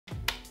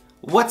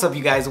What's up,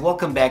 you guys?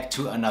 Welcome back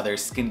to another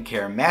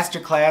skincare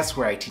masterclass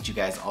where I teach you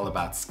guys all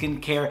about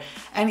skincare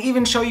and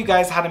even show you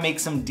guys how to make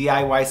some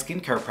DIY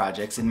skincare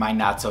projects in my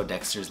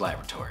not-so-Dexter's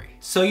laboratory,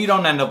 so you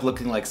don't end up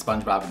looking like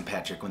SpongeBob and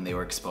Patrick when they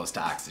were exposed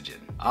to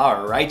oxygen.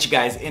 Alright, you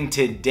guys, in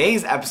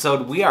today's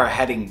episode we are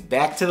heading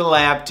back to the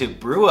lab to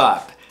brew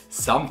up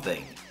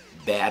something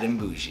bad and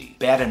bougie.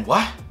 Bad and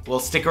what? Well,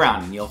 stick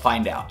around and you'll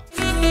find out.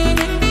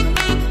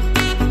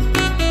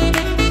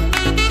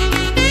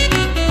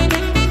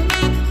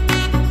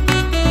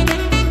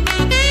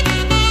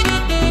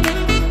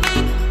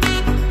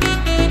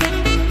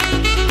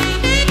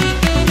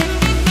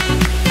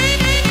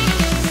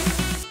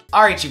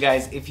 Alright, you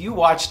guys, if you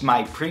watched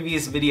my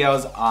previous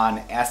videos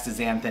on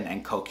Astaxanthin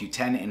and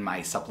CoQ10 in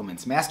my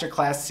supplements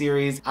masterclass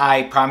series,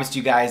 I promised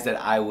you guys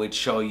that I would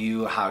show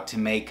you how to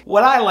make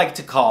what I like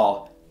to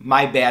call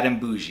my bad and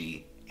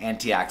bougie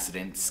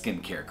antioxidant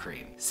skincare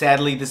cream.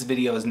 Sadly, this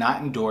video is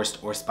not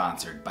endorsed or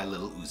sponsored by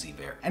Little Uzi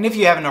Vert. And if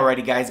you haven't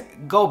already, guys,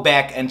 go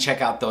back and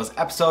check out those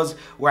episodes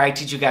where I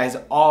teach you guys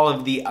all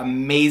of the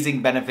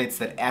amazing benefits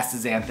that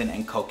Astaxanthin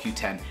and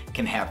CoQ10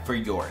 can have for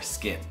your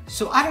skin.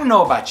 So I don't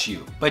know about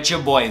you, but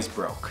your boy is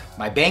broke.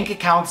 My bank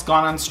account's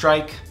gone on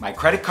strike, my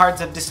credit cards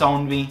have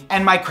disowned me,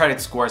 and my credit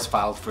score's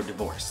filed for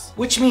divorce.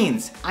 Which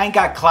means I ain't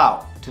got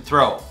clout to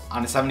throw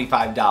on a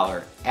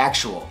 $75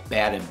 actual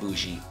bad and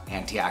bougie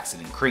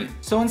antioxidant cream.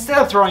 So instead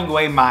of throwing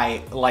away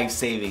my life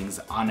savings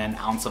on an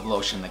ounce of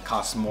lotion that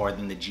costs more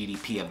than the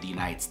GDP of the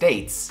United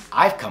States,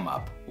 I've come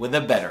up with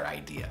a better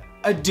idea.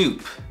 A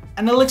dupe.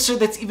 An elixir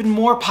that's even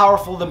more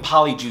powerful than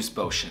Polyjuice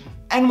Potion.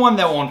 And one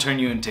that won't turn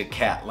you into a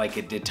cat like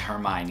it did to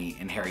Hermione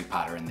in Harry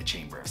Potter and the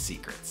Chamber of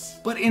Secrets.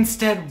 But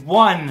instead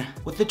one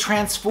with the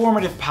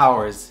transformative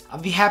powers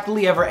of the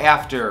Happily Ever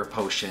After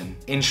potion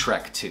in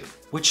Shrek 2,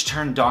 which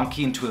turned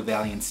Donkey into a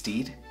valiant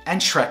steed,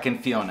 and Shrek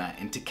and Fiona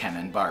into Ken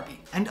and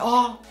Barbie. And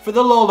all for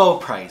the low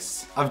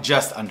price of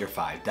just under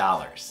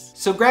 $5.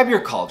 So grab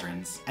your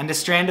cauldrons and a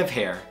strand of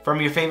hair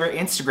from your favorite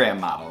Instagram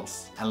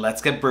models, and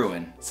let's get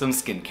brewing some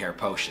skincare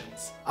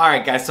potions.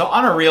 Alright guys, so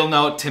on a real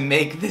note, to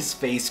make this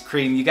face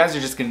cream, you guys are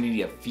just gonna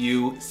need a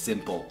few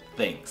simple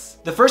things.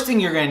 The first thing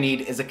you're gonna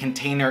need is a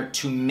container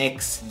to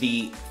mix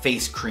the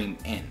face cream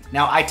in.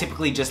 Now, I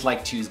typically just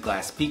like to use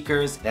glass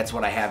beakers. That's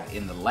what I have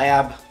in the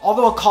lab,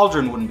 although a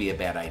cauldron wouldn't be a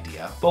bad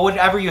idea, but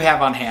whatever you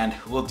have on hand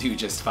will do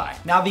just fine.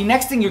 Now, the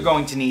next thing you're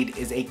going to need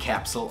is a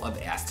capsule of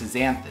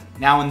astaxanthin.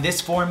 Now, in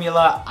this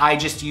formula, I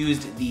just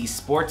used the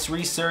Sports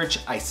Research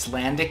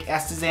Icelandic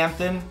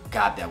astaxanthin.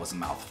 God, that was a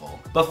mouthful.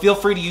 But feel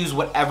free to use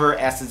whatever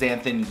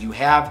astaxanthin you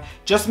have.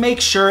 Just make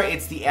sure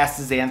it's the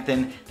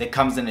astaxanthin that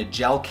comes in a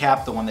gel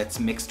cap, the one that's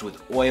mixed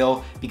with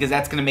oil, because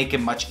that's gonna make it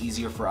much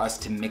easier for us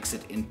to mix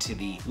it into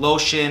the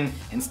lotion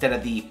instead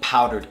of the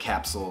powdered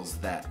capsules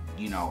that,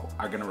 you know,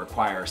 are gonna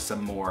require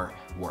some more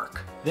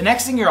work. The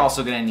next thing you're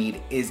also gonna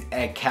need is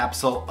a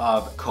capsule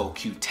of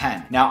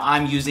CoQ10. Now,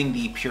 I'm using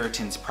the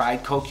Puritan's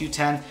Pride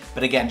CoQ10,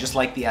 but again, just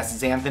like the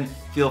astaxanthin,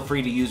 feel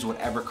free to use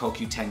whatever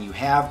CoQ10 you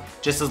have,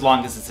 just as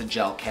long as it's a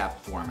gel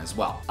cap form as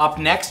well. Up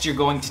next, you're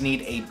going to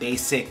need a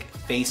basic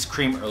face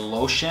cream or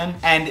lotion,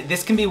 and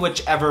this can be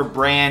whichever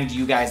brand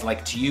you guys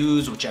like to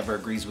use, whichever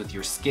agrees with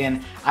your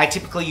skin. I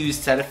typically use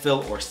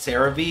Cetaphil or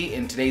CeraVe.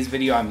 In today's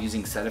video, I'm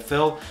using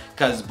Cetaphil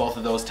because both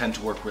of those tend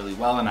to work really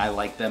well and I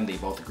like them. They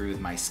both agree with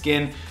my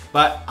skin,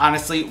 but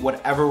honestly,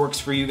 whatever works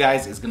for you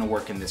guys is gonna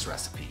work in this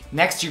recipe.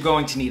 Next, you're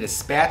going to need a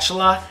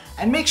spatula,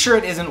 and make sure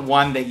it isn't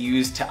one that you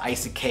use to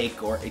ice a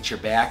cake or itch your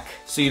back,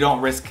 so you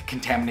don't risk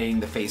contaminating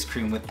the face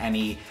cream with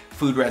any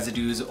food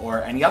residues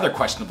or any other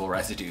questionable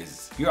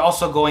residues. You're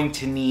also going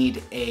to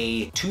need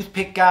a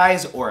toothpick,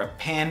 guys, or a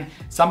pin,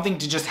 something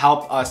to just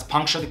help us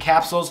puncture the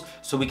capsules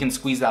so we can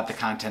squeeze out the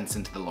contents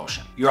into the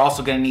lotion. You're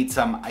also gonna need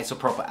some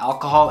isopropyl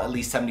alcohol, at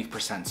least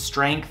 70%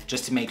 strength,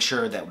 just to make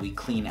sure that we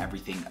clean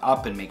everything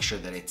up and make sure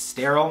that it's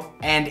sterile,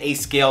 and a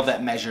scale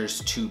that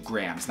measures 2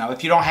 grams. Now,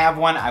 if you don't have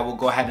one, I will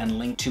go ahead and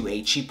link to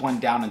a cheap one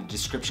down in the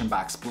description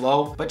box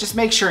below, but just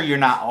make sure you're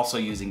not also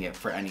using it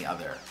for any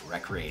other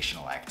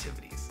recreational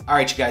activities. All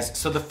right, you guys,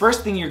 so the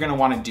first thing you're gonna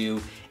wanna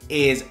do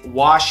is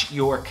wash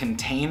your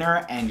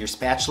container and your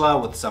spatula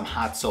with some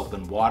hot soap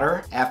and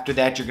water. After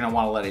that, you're gonna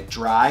wanna let it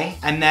dry.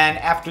 And then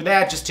after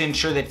that, just to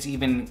ensure that it's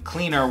even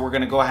cleaner, we're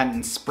gonna go ahead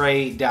and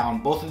spray down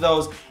both of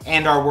those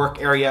and our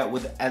work area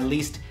with at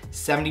least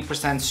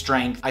 70%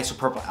 strength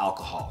isopropyl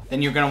alcohol.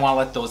 Then you're gonna wanna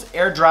let those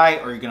air dry,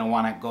 or you're gonna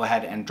wanna go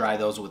ahead and dry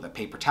those with a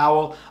paper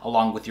towel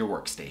along with your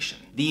workstation.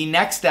 The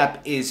next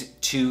step is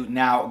to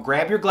now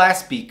grab your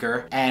glass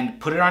beaker and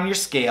put it on your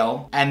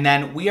scale, and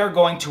then we are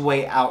going to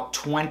weigh out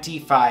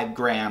 25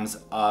 grams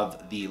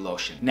of the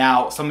lotion.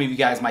 Now, some of you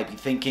guys might be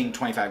thinking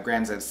 25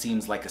 grams, that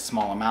seems like a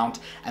small amount,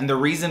 and the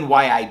reason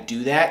why I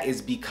do that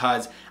is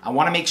because I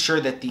wanna make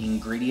sure that the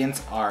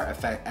ingredients are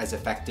as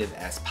effective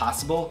as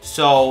possible.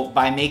 So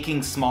by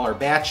making smaller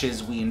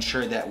batches, we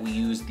ensure that we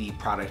use the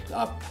product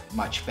up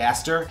much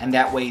faster, and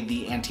that way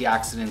the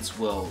antioxidants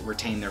will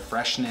retain their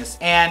freshness.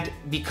 And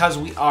because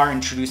we are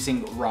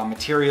introducing raw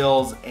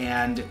materials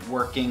and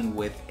working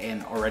with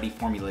an already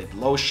formulated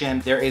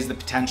lotion, there is the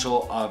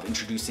potential of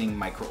introducing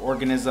microorganisms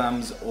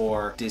microorganisms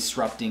or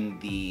disrupting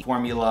the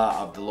formula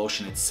of the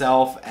lotion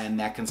itself, and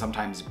that can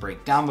sometimes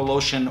break down the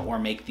lotion or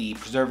make the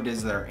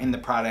preservatives that are in the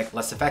product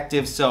less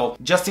effective. So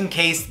just in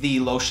case the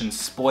lotion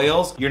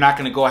spoils, you're not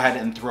gonna go ahead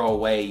and throw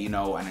away, you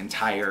know, an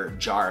entire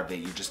jar of it.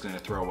 You're just gonna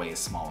throw away a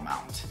small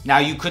amount. Now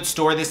you could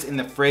store this in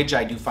the fridge.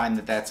 I do find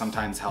that that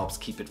sometimes helps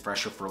keep it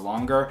fresher for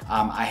longer.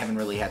 I haven't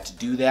really had to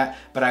do that,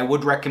 but I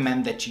would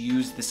recommend that you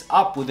use this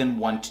up within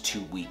 1 to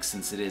 2 weeks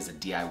since it is a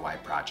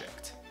DIY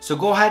project. So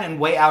go ahead and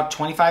weigh out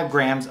 25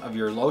 grams of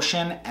your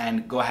lotion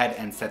and go ahead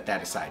and set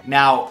that aside.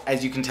 Now,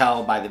 as you can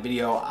tell by the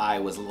video, I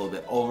was a little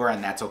bit over,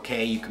 and that's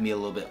okay. You can be a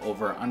little bit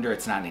over or under.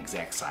 It's not an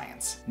exact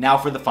science. Now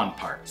for the fun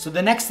part. So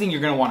the next thing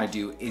you're gonna wanna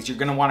do is you're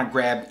gonna wanna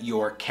grab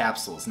your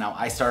capsules. Now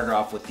I started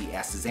off with the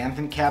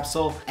Astaxanthin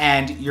capsule,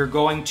 and you're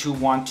going to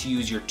want to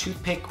use your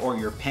toothpick or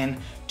your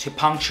pin to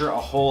puncture a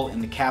hole in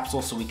the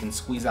capsule so we can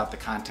squeeze out the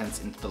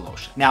contents into the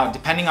lotion. Now,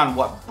 depending on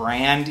what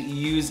brand you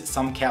use,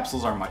 some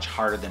capsules are much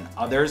harder than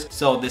others,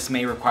 so this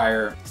may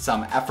require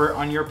some effort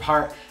on your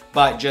part,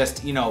 but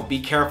just, you know,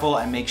 be careful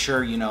and make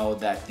sure, you know,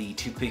 that the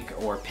toothpick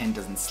or pin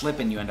doesn't slip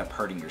and you end up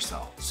hurting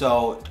yourself.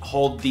 So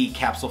hold the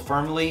capsule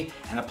firmly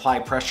and apply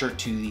pressure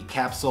to the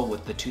capsule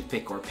with the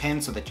toothpick or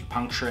pin so that you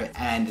puncture it,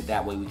 and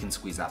that way we can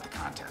squeeze out the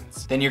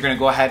contents. Then you're gonna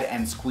go ahead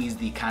and squeeze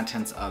the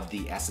contents of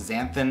the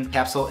Astaxanthin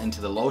capsule into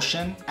the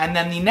lotion. And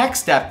then the next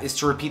step is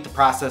to repeat the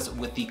process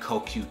with the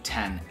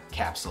CoQ10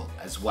 capsule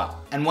as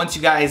well. And once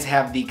you guys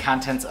have the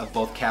contents of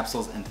both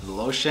capsules into the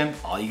lotion,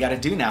 all you gotta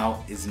do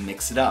now is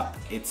mix it up.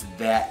 It's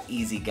that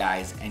easy,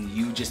 guys, and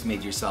you just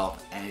made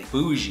yourself a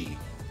bougie,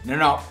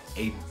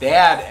 a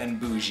bad and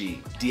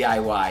bougie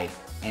DIY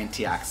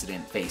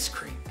antioxidant face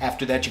cream.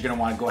 After that, you're gonna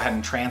wanna go ahead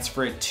and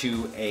transfer it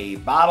to a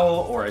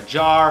bottle or a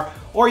jar,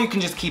 or you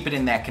can just keep it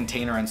in that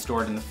container and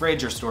store it in the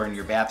fridge or store it in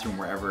your bathroom,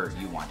 wherever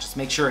you want. Just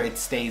make sure it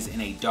stays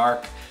in a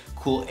dark,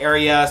 cool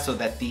area so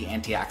that the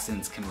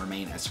antioxidants can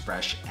remain as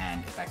fresh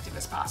and effective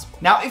as possible.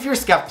 Now, if you're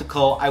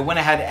skeptical, I went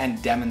ahead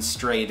and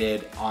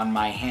demonstrated on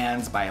my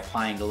hands by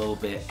applying a little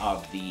bit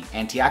of the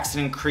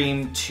antioxidant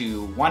cream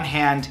to one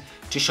hand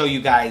to show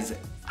you guys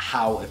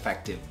how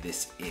effective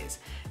this is.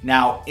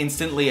 Now,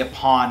 instantly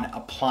upon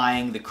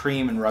applying the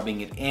cream and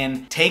rubbing it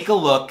in, take a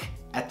look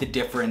at the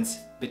difference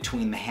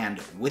between the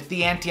hand with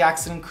the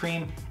antioxidant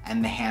cream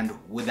and the hand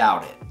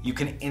without it. You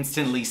can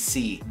instantly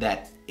see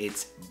that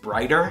it's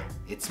brighter,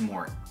 it's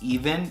more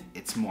even,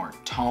 it's more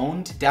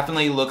toned,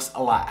 definitely looks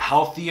a lot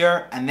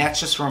healthier, and that's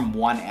just from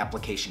one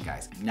application,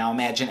 guys. Now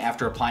imagine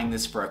after applying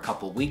this for a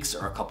couple weeks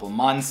or a couple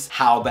months,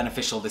 how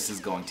beneficial this is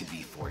going to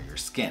be for your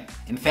skin.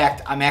 In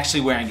fact, I'm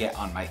actually wearing it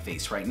on my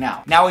face right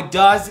now. Now it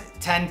does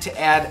tend to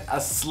add a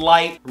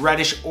slight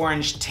reddish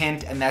orange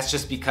tint, and that's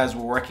just because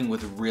we're working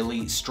with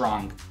really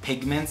strong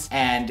pigments,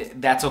 and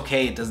that's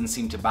okay, it doesn't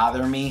seem to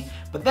bother me.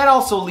 But that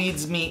also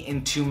leads me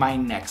into my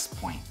next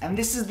point, and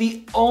this is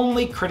the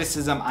only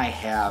criticism I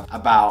have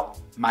about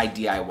my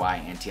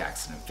DIY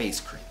antioxidant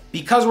face cream.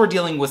 Because we're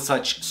dealing with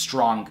such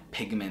strong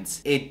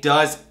pigments, it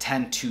does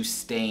tend to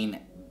stain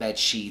bed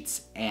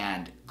sheets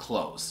and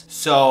clothes.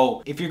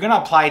 So if you're gonna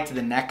apply it to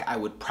the neck, I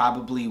would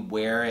probably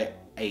wear it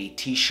a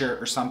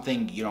t-shirt or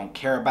something you don't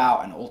care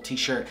about, an old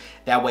t-shirt.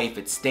 That way if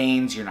it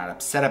stains, you're not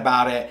upset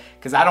about it,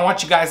 because I don't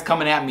want you guys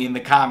coming at me in the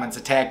comments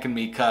attacking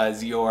me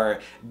because your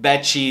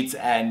bed sheets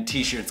and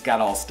t-shirts got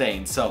all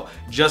stained. So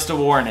just a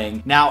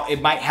warning. Now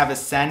it might have a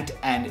scent,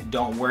 and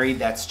don't worry,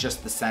 that's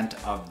just the scent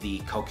of the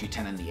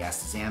CoQ10 and the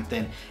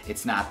Astaxanthin.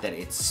 It's not that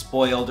it's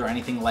spoiled or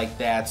anything like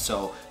that,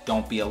 so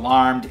don't be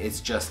alarmed. It's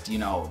just, you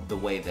know, the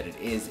way that it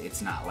is.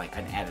 It's not like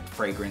an added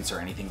fragrance or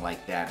anything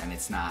like that, and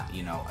it's not,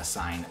 you know, a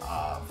sign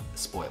of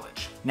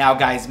spoilage. Now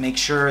guys, make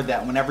sure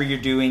that whenever you're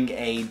doing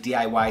a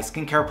DIY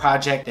skincare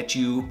project that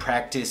you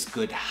practice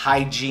good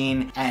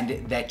hygiene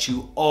and that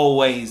you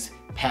always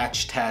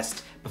patch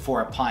test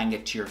before applying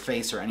it to your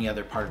face or any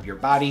other part of your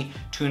body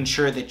to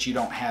ensure that you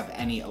don't have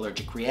any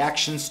allergic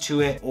reactions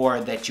to it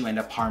or that you end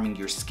up harming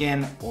your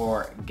skin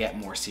or get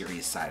more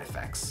serious side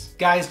effects.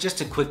 Guys,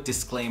 just a quick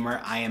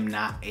disclaimer, I am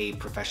not a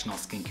professional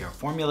skincare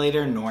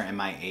formulator, nor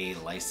am I a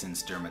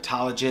licensed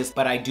dermatologist,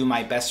 but I do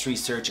my best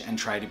research and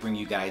try to bring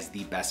you guys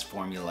the best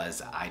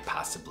formulas I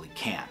possibly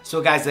can. So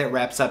guys, that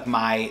wraps up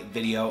my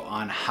video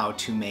on how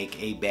to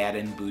make a bad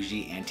and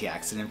bougie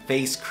antioxidant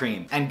face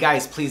cream. And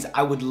guys, please,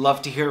 I would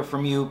love to hear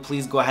from you.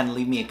 Please go ahead and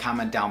leave me a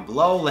comment down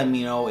below. Let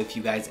me know if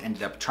you guys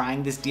ended up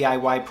trying this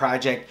DIY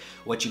project,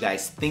 what you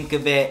guys think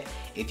of it,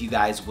 if you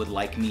guys would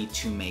like me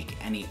to make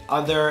any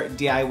other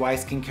DIY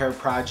skincare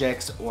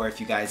projects, or if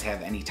you guys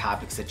have any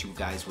topics that you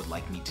guys would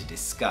like me to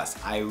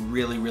discuss. I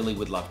really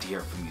would love to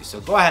hear from you.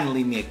 So go ahead and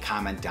leave me a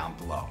comment down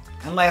below.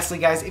 And lastly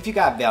guys, if you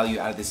got value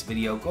out of this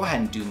video, go ahead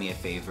and do me a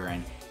favor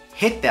and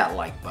hit that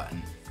like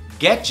button.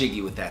 Get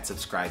jiggy with that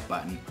subscribe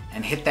button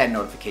and hit that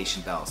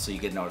notification bell so you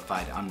get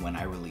notified on when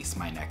I release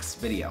my next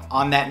video.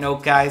 On that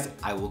note guys,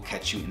 I will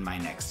catch you in my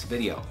next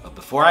video. But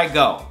before I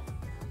go,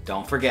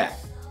 don't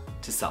forget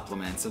to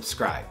supplement and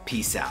subscribe.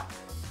 Peace out.